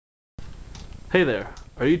Hey there,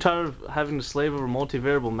 are you tired of having to slave over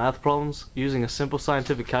multivariable math problems using a simple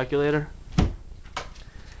scientific calculator?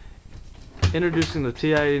 Introducing the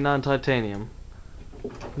TI-89 Titanium.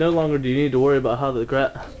 No longer do you need to worry about how to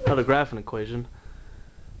graph an equation.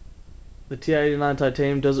 The TI-89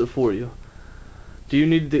 Titanium does it for you. Do you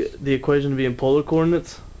need the equation to be in polar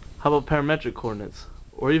coordinates? How about parametric coordinates?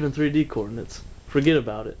 Or even 3D coordinates? Forget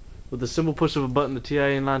about it. With the simple push of a button, the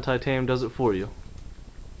TI-89 Titanium does it for you.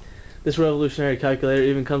 This revolutionary calculator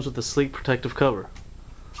even comes with a sleek protective cover.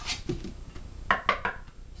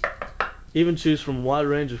 Even choose from a wide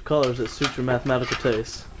range of colors that suit your mathematical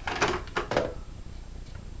tastes.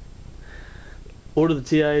 Order the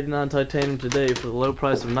TI-89 Titanium today for the low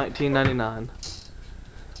price of $19.99.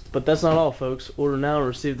 But that's not all, folks. Order now and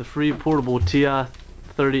receive the free portable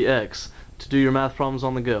TI-30X to do your math problems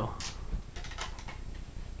on the go.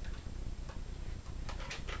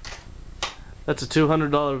 That's a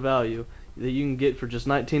 $200 value that you can get for just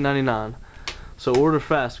 $19.99. So order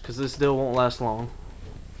fast, because this deal won't last long.